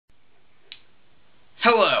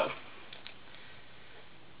Hello.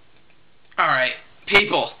 Alright,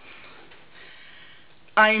 people.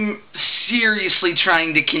 I'm seriously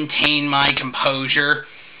trying to contain my composure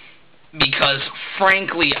because,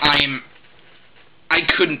 frankly, I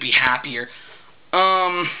couldn't be happier.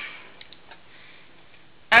 As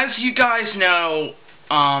you guys know,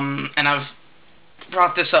 and I've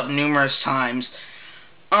brought this up numerous times,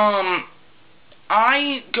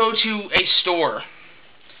 I go to a store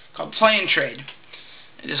called Play and Trade.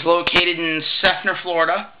 It is located in Seffner,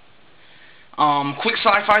 Florida. Quick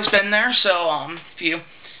Sci-Fi's been there, so if you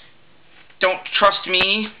don't trust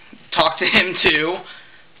me, talk to him too.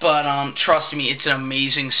 But trust me, it's an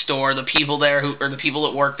amazing store. The people there, the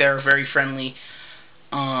people that work there, are very friendly.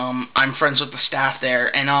 I'm friends with the staff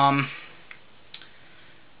there, and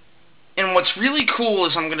what's really cool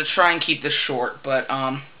is I'm gonna try and keep this short. But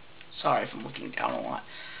sorry if I'm looking down a lot.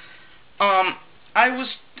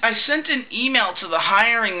 I sent an email to the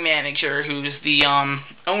hiring manager, who's the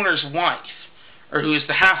owner's wife, or who is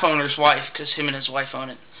the half-owner's wife, because him and his wife own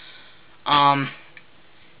it.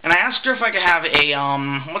 And I asked her if I could have a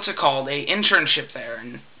what's it called, a internship there,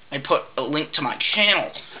 and I put a link to my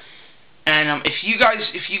channel. And if you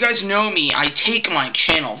guys know me, I take my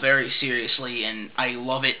channel very seriously, and I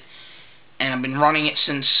love it. And I've been running it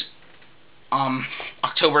since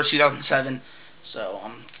October 2007,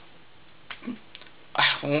 so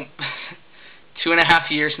 2.5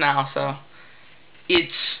 years now, so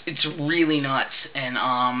it's really nuts, and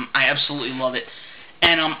I absolutely love it.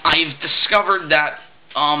 And I've discovered that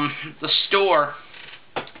the store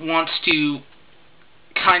wants to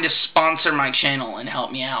kind of sponsor my channel and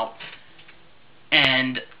help me out,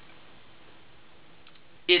 and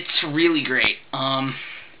it's really great.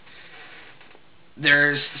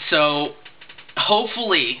 So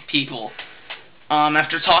hopefully, people,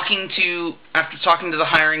 after talking to the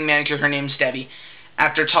hiring manager, her name's Debbie.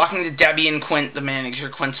 After talking to Debbie and Quint's the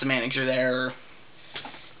manager there,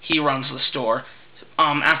 he runs the store.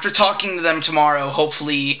 After talking to them tomorrow,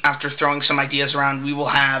 hopefully, after throwing some ideas around, we will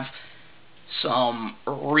have some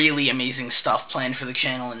really amazing stuff planned for the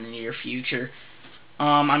channel in the near future.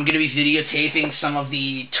 I'm going to be videotaping some of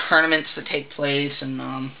the tournaments that take place,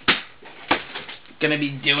 and going to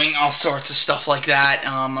be doing all sorts of stuff like that.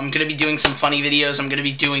 I'm going to be doing some funny videos.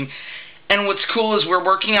 And what's cool is we're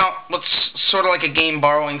working out what's sort of like a game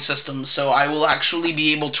borrowing system, so I will actually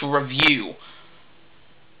be able to review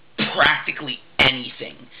practically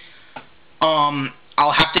anything. I'll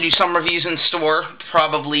have to do some reviews in store,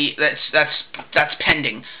 probably. That's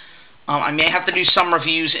pending. I may have to do some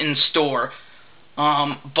reviews in store.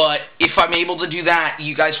 But if I'm able to do that,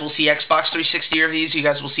 you guys will see Xbox 360 reviews, you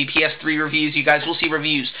guys will see PS3 reviews, you guys will see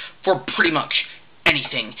reviews for pretty much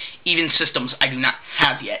anything, even systems I do not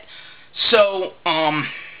have yet. So, I'm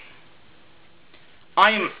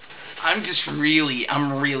really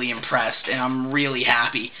impressed, and I'm really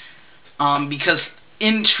happy, because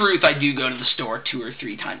in truth, I do go to the store 2 or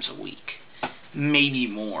 3 times a week, maybe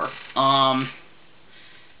more.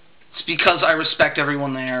 It's because I respect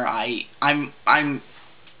everyone there. I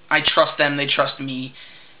trust them, they trust me,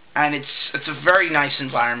 and it's a very nice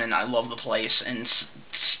environment. I love the place, and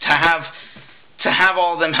to have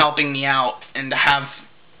all of them helping me out, and to have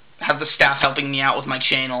the staff helping me out with my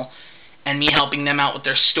channel, and me helping them out with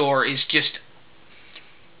their store is just,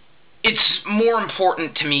 it's more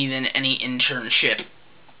important to me than any internship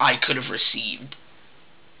I could have received.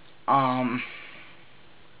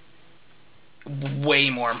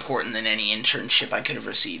 Way more important than any internship I could have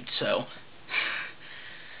received, so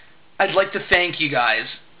I'd like to thank you guys.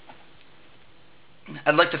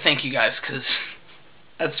 Because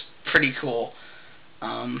that's pretty cool.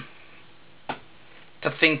 To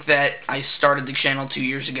think that I started the channel 2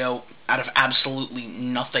 years ago out of absolutely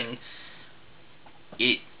nothing,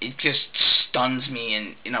 it just stuns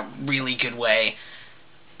me in a really good way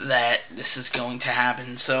that this is going to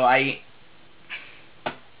happen. So I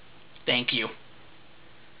thank you.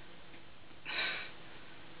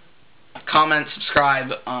 Comment,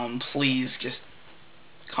 subscribe, please, just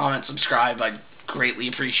comment, subscribe, I'd greatly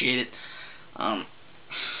appreciate it.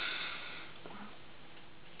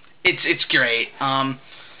 It's great.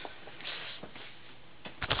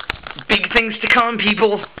 Big things to come,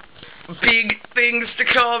 people. Big things to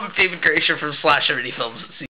come. David Gracier from SlasherMiniFilms.